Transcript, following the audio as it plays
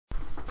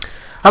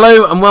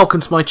Hello and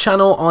welcome to my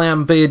channel. I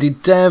am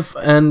BeardedDev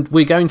and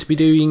we're going to be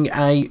doing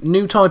a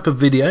new type of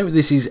video.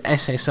 This is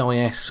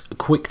SSIS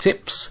quick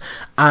tips,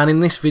 and in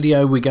this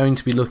video we're going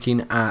to be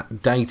looking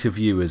at data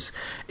viewers.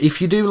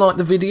 If you do like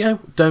the video,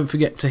 don't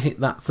forget to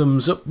hit that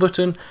thumbs up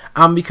button,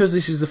 and because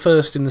this is the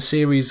first in the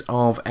series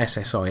of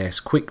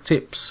SSIS quick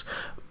tips,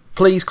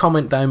 please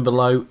comment down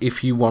below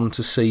if you want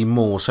to see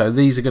more. So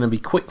these are going to be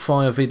quick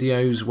fire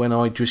videos when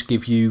I just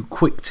give you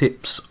quick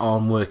tips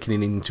on working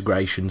in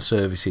integration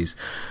services.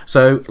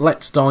 So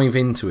let's dive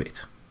into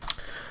it.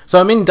 So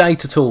I'm in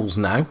Data Tools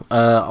now.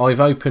 I've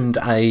opened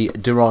a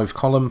derived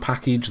column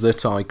package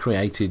that I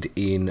created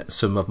in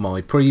some of my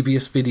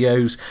previous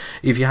videos.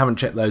 If you haven't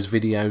checked those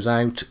videos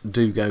out,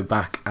 do go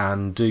back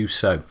and do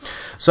so.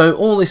 So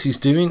all this is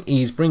doing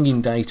is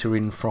bringing data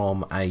in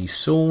from a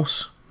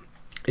source.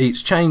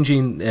 It's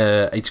changing,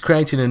 it's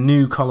creating a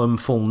new column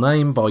full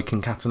name by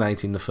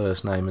concatenating the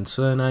first name and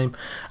surname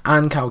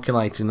and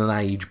calculating an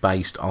age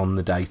based on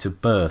the date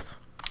of birth.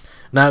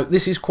 Now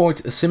this is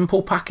quite a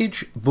simple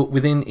package, but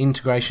within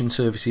integration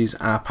services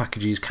our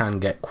packages can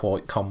get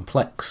quite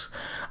complex,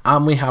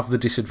 and we have the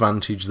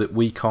disadvantage that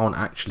we can't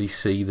actually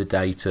see the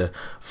data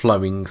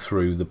flowing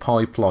through the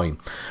pipeline.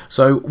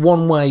 So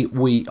one way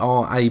we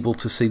are able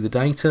to see the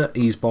data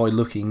is by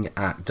looking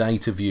at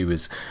data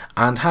viewers,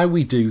 and how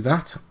we do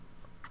that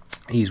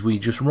is we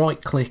just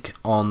right click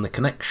on the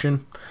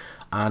connection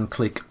and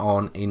click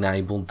on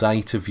enable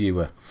data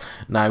viewer.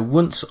 Now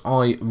once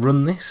I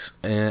run this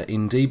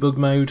in debug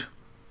mode,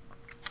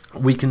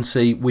 we can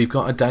see we've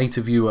got a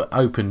data viewer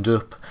opened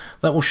up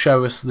that will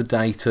show us the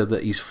data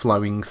that is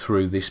flowing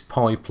through this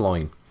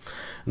pipeline.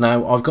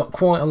 Now I've got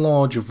quite a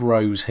large of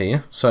rows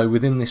here, so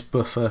within this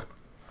buffer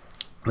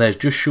there's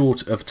just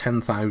short of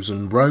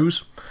 10,000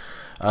 rows.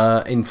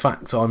 In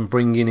fact, I'm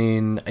bringing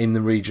in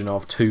the region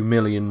of 2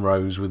 million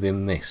rows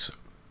within this.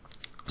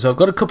 So I've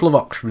got a couple of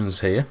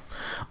options here.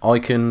 I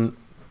can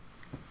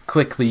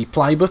click the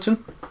play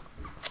button,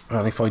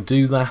 and if I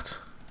do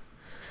that,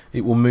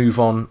 it will move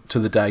on to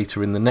the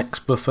data in the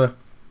next buffer.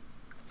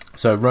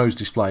 So rows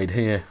displayed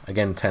here,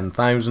 again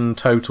 10,000,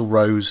 total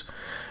rows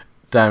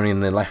down in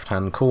the left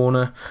hand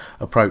corner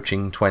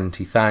approaching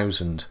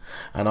 20,000,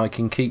 and I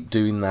can keep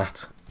doing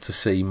that to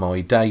see my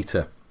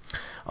data.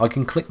 I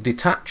can click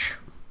detach,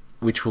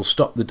 which will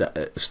stop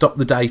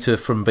the data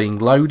from being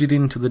loaded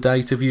into the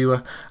data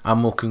viewer,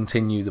 and will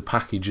continue the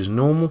package as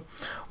normal.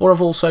 Or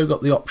I've also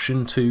got the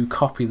option to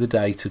copy the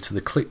data to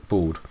the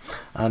clipboard,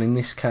 and in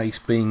this case,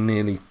 being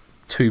nearly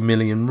 2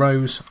 million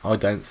rows, I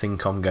don't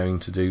think I'm going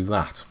to do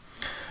that.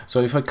 So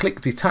if I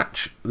click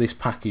detach, this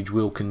package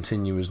will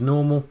continue as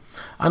normal,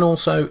 and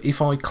also if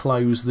I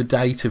close the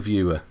data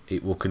viewer,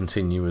 it will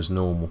continue as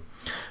normal.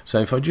 So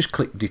if I just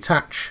click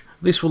detach,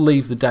 this will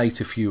leave the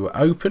data viewer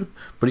open,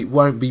 but it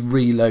won't be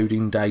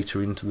reloading data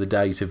into the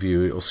data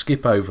viewer. It will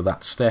skip over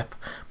that step,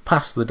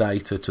 pass the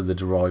data to the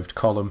derived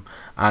column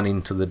and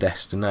into the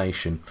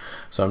destination.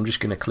 So I'm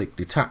just going to click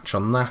detach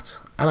on that,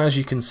 and as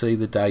you can see,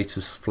 the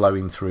data's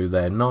flowing through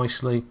there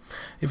nicely.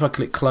 If I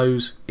click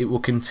close, it will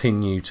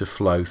continue to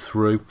flow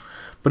through,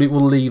 but it will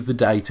leave the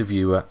data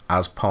viewer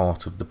as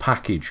part of the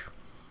package.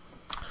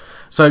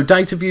 So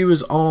data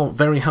viewers are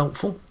very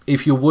helpful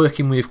if you're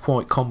working with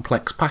quite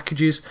complex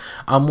packages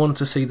and want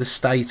to see the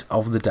state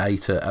of the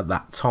data at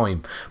that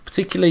time,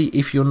 particularly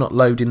if you're not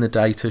loading the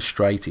data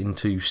straight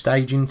into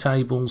staging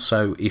tables.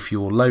 So if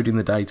you're loading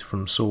the data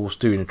from source,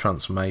 doing a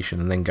transformation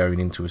and then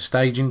going into a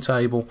staging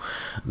table,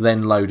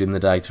 then loading the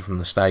data from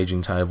the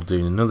staging table,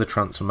 doing another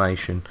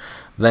transformation,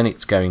 then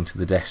it's going to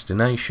the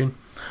destination.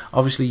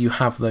 Obviously you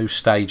have those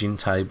staging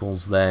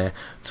tables there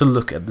to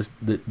look at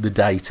the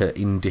data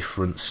in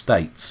different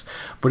states,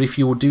 but if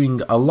you're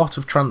doing a lot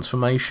of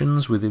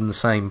transformations within the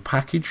same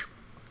package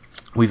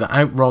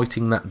without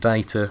writing that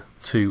data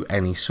to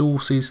any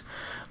sources,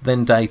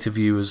 then data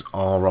viewers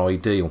are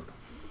ideal.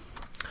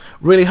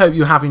 Really hope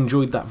you have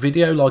enjoyed that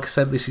video. Like I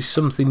said, this is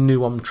something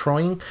new I'm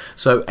trying,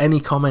 so any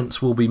comments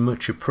will be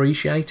much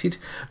appreciated.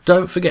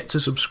 Don't forget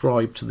to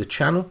subscribe to the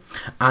channel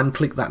and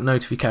click that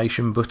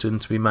notification button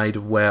to be made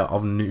aware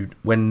of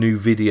when new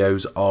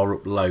videos are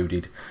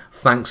uploaded.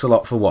 Thanks a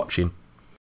lot for watching.